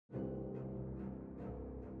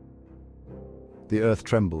The earth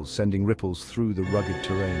trembles, sending ripples through the rugged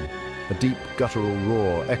terrain. A deep guttural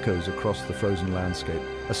roar echoes across the frozen landscape,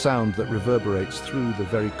 a sound that reverberates through the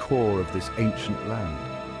very core of this ancient land.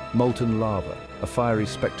 Molten lava, a fiery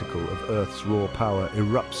spectacle of Earth's raw power,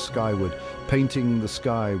 erupts skyward, painting the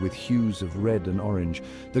sky with hues of red and orange.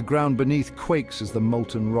 The ground beneath quakes as the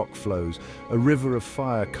molten rock flows, a river of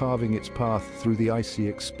fire carving its path through the icy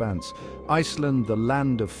expanse. Iceland, the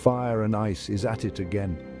land of fire and ice, is at it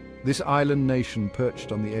again. This island nation,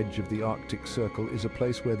 perched on the edge of the Arctic Circle, is a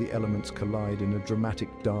place where the elements collide in a dramatic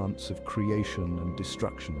dance of creation and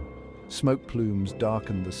destruction. Smoke plumes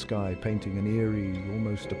darken the sky, painting an eerie,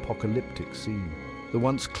 almost apocalyptic scene. The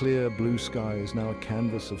once clear blue sky is now a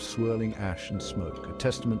canvas of swirling ash and smoke, a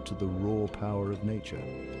testament to the raw power of nature.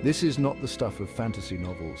 This is not the stuff of fantasy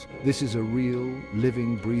novels. This is a real,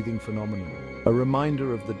 living, breathing phenomenon, a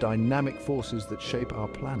reminder of the dynamic forces that shape our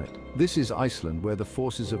planet. This is Iceland, where the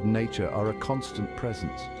forces of nature are a constant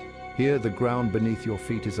presence. Here, the ground beneath your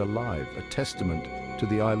feet is alive, a testament to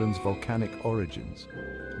the island's volcanic origins.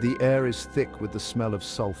 The air is thick with the smell of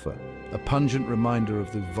sulfur, a pungent reminder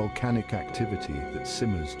of the volcanic activity that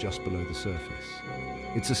simmers just below the surface.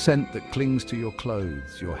 It's a scent that clings to your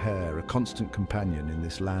clothes, your hair, a constant companion in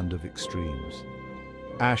this land of extremes.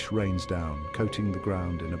 Ash rains down, coating the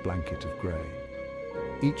ground in a blanket of grey.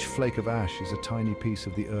 Each flake of ash is a tiny piece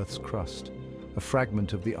of the Earth's crust, a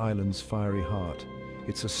fragment of the island's fiery heart.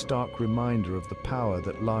 It's a stark reminder of the power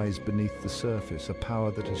that lies beneath the surface, a power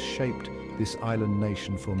that has shaped this island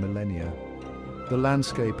nation for millennia. The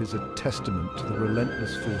landscape is a testament to the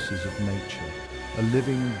relentless forces of nature, a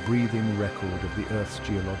living, breathing record of the Earth's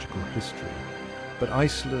geological history. But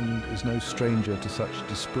Iceland is no stranger to such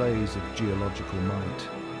displays of geological might.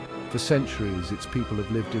 For centuries, its people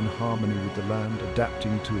have lived in harmony with the land,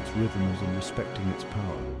 adapting to its rhythms and respecting its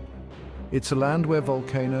power. It's a land where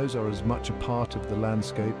volcanoes are as much a part of the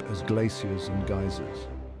landscape as glaciers and geysers.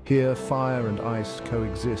 Here, fire and ice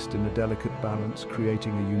coexist in a delicate balance,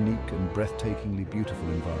 creating a unique and breathtakingly beautiful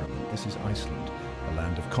environment. This is Iceland, a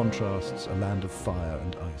land of contrasts, a land of fire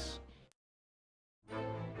and ice.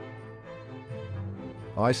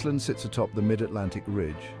 Iceland sits atop the Mid-Atlantic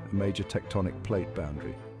Ridge, a major tectonic plate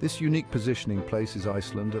boundary. This unique positioning places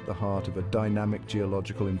Iceland at the heart of a dynamic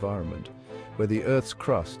geological environment, where the Earth's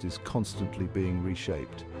crust is constantly being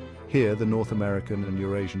reshaped. Here, the North American and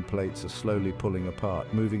Eurasian plates are slowly pulling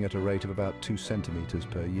apart, moving at a rate of about 2 centimeters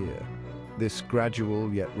per year. This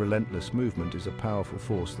gradual yet relentless movement is a powerful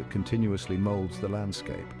force that continuously molds the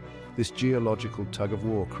landscape. This geological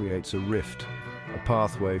tug-of-war creates a rift, a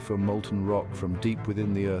pathway for molten rock from deep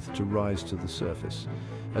within the Earth to rise to the surface.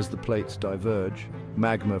 As the plates diverge,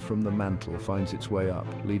 magma from the mantle finds its way up,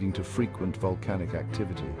 leading to frequent volcanic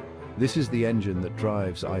activity. This is the engine that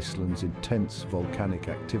drives Iceland's intense volcanic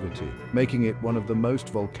activity, making it one of the most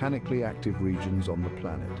volcanically active regions on the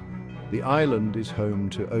planet. The island is home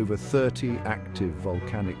to over 30 active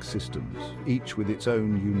volcanic systems, each with its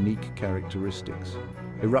own unique characteristics.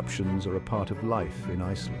 Eruptions are a part of life in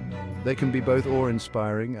Iceland. They can be both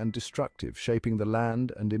awe-inspiring and destructive, shaping the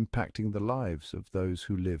land and impacting the lives of those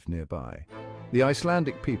who live nearby. The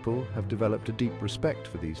Icelandic people have developed a deep respect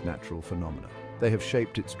for these natural phenomena. They have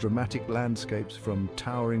shaped its dramatic landscapes, from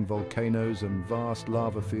towering volcanoes and vast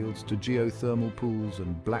lava fields to geothermal pools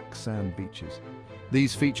and black sand beaches.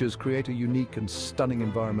 These features create a unique and stunning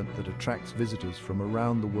environment that attracts visitors from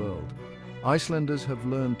around the world. Icelanders have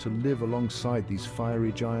learned to live alongside these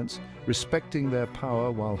fiery giants, respecting their power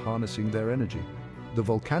while harnessing their energy. The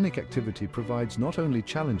volcanic activity provides not only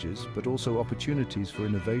challenges, but also opportunities for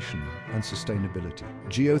innovation and sustainability.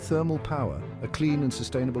 Geothermal power, a clean and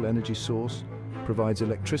sustainable energy source, provides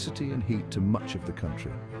electricity and heat to much of the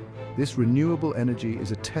country. This renewable energy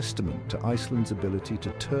is a testament to Iceland's ability to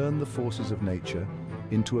turn the forces of nature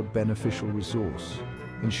into a beneficial resource,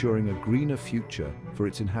 ensuring a greener future for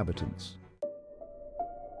its inhabitants.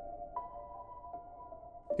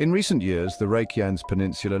 In recent years, the Reykjanes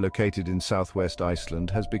Peninsula, located in southwest Iceland,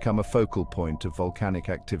 has become a focal point of volcanic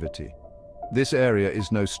activity. This area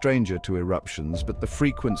is no stranger to eruptions, but the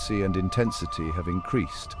frequency and intensity have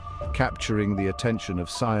increased, capturing the attention of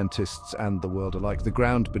scientists and the world alike. The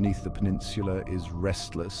ground beneath the peninsula is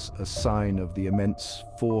restless, a sign of the immense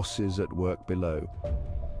forces at work below.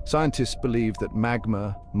 Scientists believe that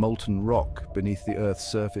magma, molten rock beneath the Earth's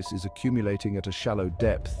surface, is accumulating at a shallow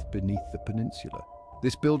depth beneath the peninsula.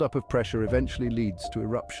 This buildup of pressure eventually leads to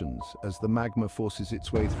eruptions as the magma forces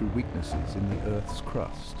its way through weaknesses in the Earth's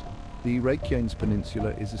crust. The Reykjanes Peninsula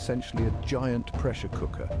is essentially a giant pressure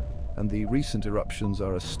cooker, and the recent eruptions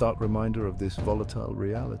are a stark reminder of this volatile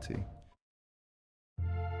reality.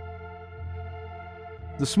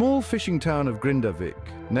 The small fishing town of Grindavik,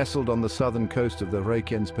 nestled on the southern coast of the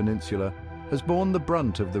Reykjanes Peninsula, has borne the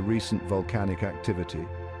brunt of the recent volcanic activity.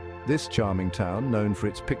 This charming town, known for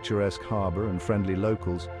its picturesque harbour and friendly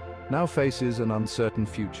locals, now faces an uncertain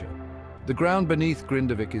future. The ground beneath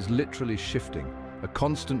Grindavik is literally shifting, a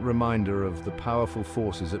constant reminder of the powerful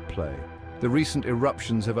forces at play. The recent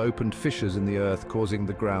eruptions have opened fissures in the earth, causing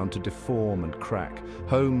the ground to deform and crack.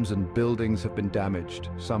 Homes and buildings have been damaged,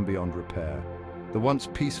 some beyond repair. The once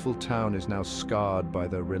peaceful town is now scarred by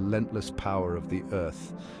the relentless power of the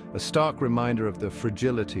earth, a stark reminder of the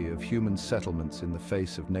fragility of human settlements in the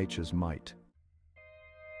face of nature's might.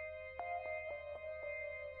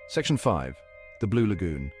 Section 5. The Blue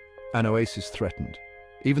Lagoon. An oasis threatened.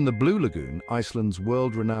 Even the Blue Lagoon, Iceland's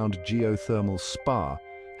world-renowned geothermal spa,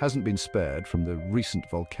 hasn't been spared from the recent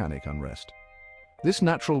volcanic unrest. This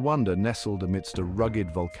natural wonder, nestled amidst a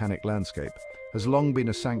rugged volcanic landscape, has long been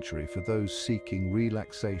a sanctuary for those seeking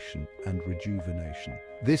relaxation and rejuvenation.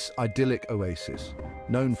 This idyllic oasis,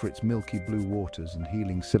 known for its milky blue waters and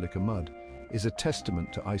healing silica mud, is a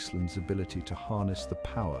testament to Iceland's ability to harness the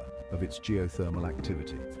power of its geothermal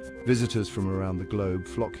activity. Visitors from around the globe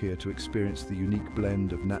flock here to experience the unique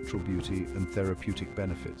blend of natural beauty and therapeutic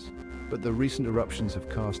benefits. But the recent eruptions have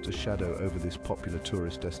cast a shadow over this popular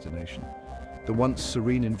tourist destination. The once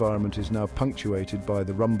serene environment is now punctuated by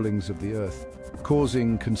the rumblings of the earth,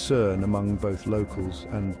 causing concern among both locals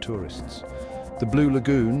and tourists. The Blue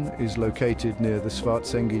Lagoon is located near the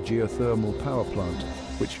Svartsengi geothermal power plant,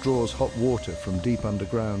 which draws hot water from deep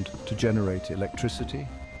underground to generate electricity.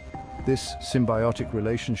 This symbiotic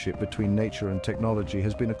relationship between nature and technology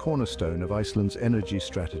has been a cornerstone of Iceland's energy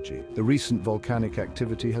strategy. The recent volcanic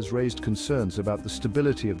activity has raised concerns about the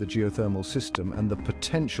stability of the geothermal system and the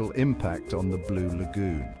potential impact on the Blue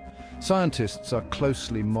Lagoon. Scientists are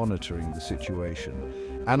closely monitoring the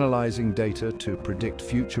situation, analyzing data to predict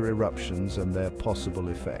future eruptions and their possible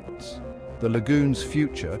effects. The lagoon's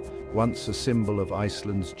future, once a symbol of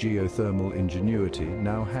Iceland's geothermal ingenuity,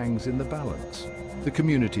 now hangs in the balance. The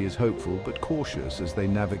community is hopeful but cautious as they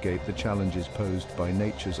navigate the challenges posed by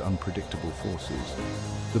nature's unpredictable forces.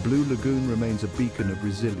 The Blue Lagoon remains a beacon of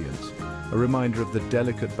resilience, a reminder of the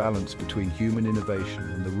delicate balance between human innovation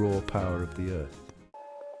and the raw power of the earth.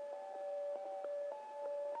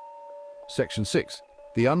 Section 6.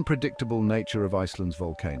 The unpredictable nature of Iceland's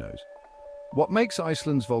volcanoes. What makes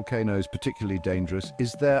Iceland's volcanoes particularly dangerous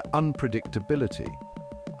is their unpredictability.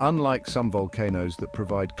 Unlike some volcanoes that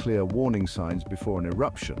provide clear warning signs before an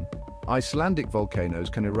eruption, Icelandic volcanoes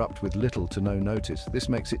can erupt with little to no notice. This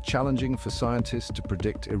makes it challenging for scientists to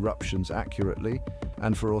predict eruptions accurately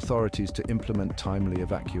and for authorities to implement timely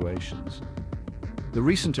evacuations. The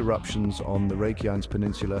recent eruptions on the Reykjanes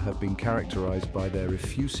Peninsula have been characterized by their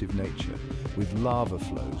effusive nature, with lava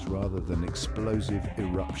flows rather than explosive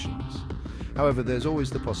eruptions. However, there's always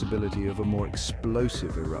the possibility of a more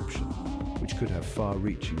explosive eruption, which could have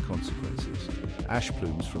far-reaching consequences. Ash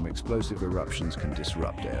plumes from explosive eruptions can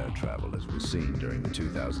disrupt air travel, as was seen during the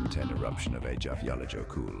 2010 eruption of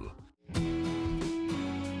Eyjafjallajökull.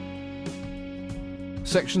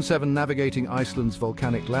 Section 7. Navigating Iceland's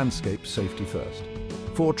volcanic landscape, safety first.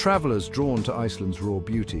 For travelers drawn to Iceland's raw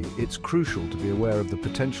beauty, it's crucial to be aware of the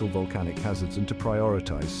potential volcanic hazards and to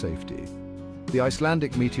prioritize safety. The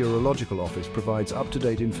Icelandic Meteorological Office provides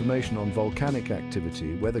up-to-date information on volcanic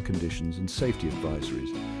activity, weather conditions, and safety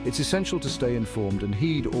advisories. It's essential to stay informed and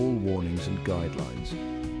heed all warnings and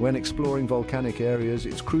guidelines. When exploring volcanic areas,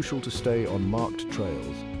 it's crucial to stay on marked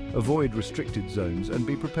trails, avoid restricted zones, and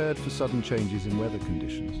be prepared for sudden changes in weather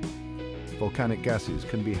conditions. Volcanic gases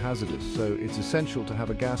can be hazardous, so it's essential to have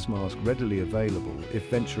a gas mask readily available if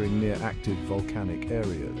venturing near active volcanic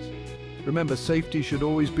areas. Remember, safety should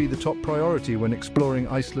always be the top priority when exploring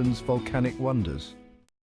Iceland's volcanic wonders.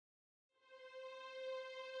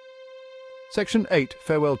 Section 8.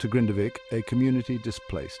 Farewell to Grindavik, a community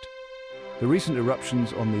displaced. The recent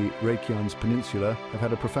eruptions on the Reykjanes Peninsula have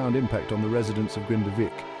had a profound impact on the residents of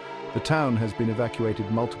Grindavik. The town has been evacuated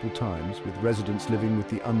multiple times, with residents living with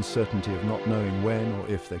the uncertainty of not knowing when or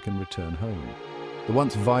if they can return home. The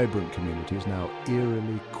once vibrant community is now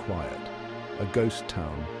eerily quiet, a ghost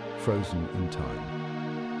town frozen in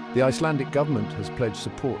time. The Icelandic government has pledged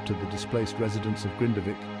support to the displaced residents of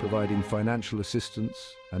Grindavik, providing financial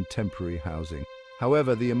assistance and temporary housing.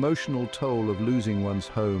 However, the emotional toll of losing one's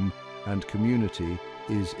home and community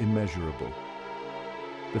is immeasurable.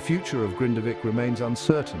 The future of Grindavik remains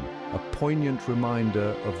uncertain, a poignant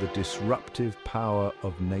reminder of the disruptive power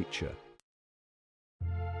of nature.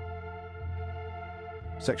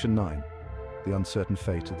 Section 9. The uncertain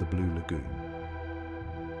fate of the Blue Lagoon.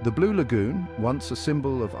 The Blue Lagoon, once a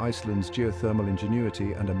symbol of Iceland's geothermal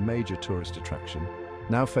ingenuity and a major tourist attraction,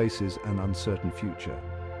 now faces an uncertain future.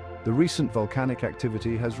 The recent volcanic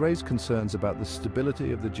activity has raised concerns about the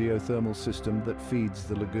stability of the geothermal system that feeds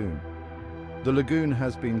the lagoon. The lagoon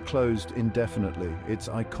has been closed indefinitely, its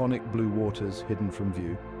iconic blue waters hidden from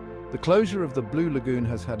view. The closure of the Blue Lagoon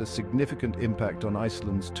has had a significant impact on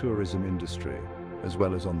Iceland's tourism industry, as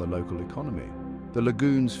well as on the local economy. The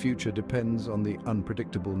lagoon's future depends on the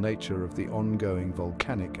unpredictable nature of the ongoing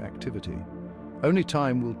volcanic activity. Only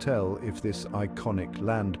time will tell if this iconic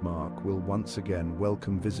landmark will once again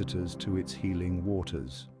welcome visitors to its healing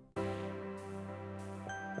waters.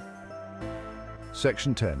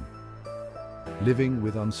 Section 10. Living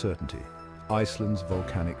with uncertainty. Iceland's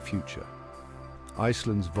volcanic future.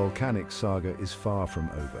 Iceland's volcanic saga is far from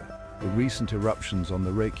over. The recent eruptions on the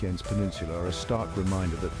Reykjanes Peninsula are a stark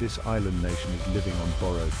reminder that this island nation is living on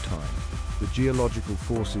borrowed time. The geological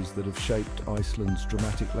forces that have shaped Iceland's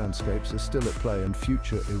dramatic landscapes are still at play, and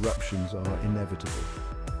future eruptions are inevitable.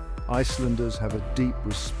 Icelanders have a deep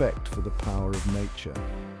respect for the power of nature.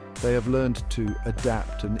 They have learned to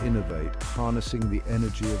adapt and innovate, harnessing the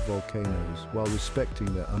energy of volcanoes while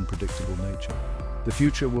respecting their unpredictable nature. The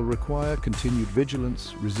future will require continued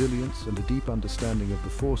vigilance, resilience, and a deep understanding of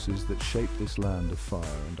the forces that shape this land of fire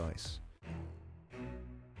and ice.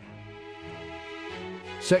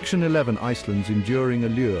 Section 11. Iceland's enduring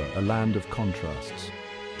allure, a land of contrasts.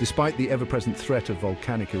 Despite the ever-present threat of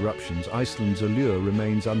volcanic eruptions, Iceland's allure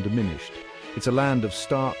remains undiminished. It's a land of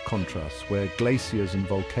stark contrasts, where glaciers and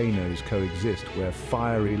volcanoes coexist, where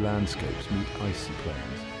fiery landscapes meet icy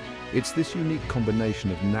plains. It's this unique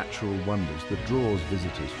combination of natural wonders that draws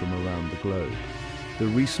visitors from around the globe. The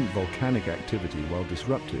recent volcanic activity, while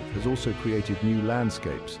disruptive, has also created new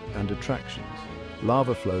landscapes and attractions.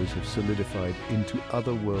 Lava flows have solidified into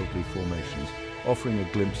otherworldly formations, offering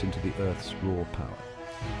a glimpse into the Earth's raw power.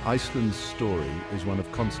 Iceland's story is one of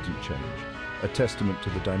constant change, a testament to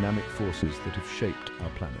the dynamic forces that have shaped our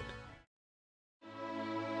planet.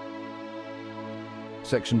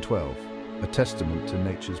 Section 12. A testament to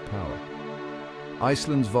nature's power.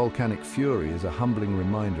 Iceland's volcanic fury is a humbling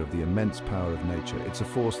reminder of the immense power of nature. It's a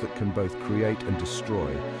force that can both create and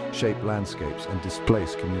destroy, shape landscapes and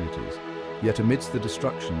displace communities. Yet amidst the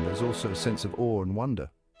destruction, there's also a sense of awe and wonder.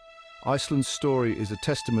 Iceland's story is a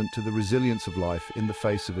testament to the resilience of life in the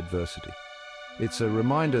face of adversity. It's a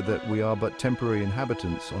reminder that we are but temporary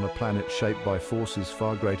inhabitants on a planet shaped by forces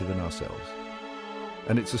far greater than ourselves.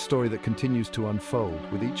 And it's a story that continues to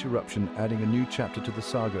unfold, with each eruption adding a new chapter to the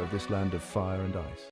saga of this land of fire and ice.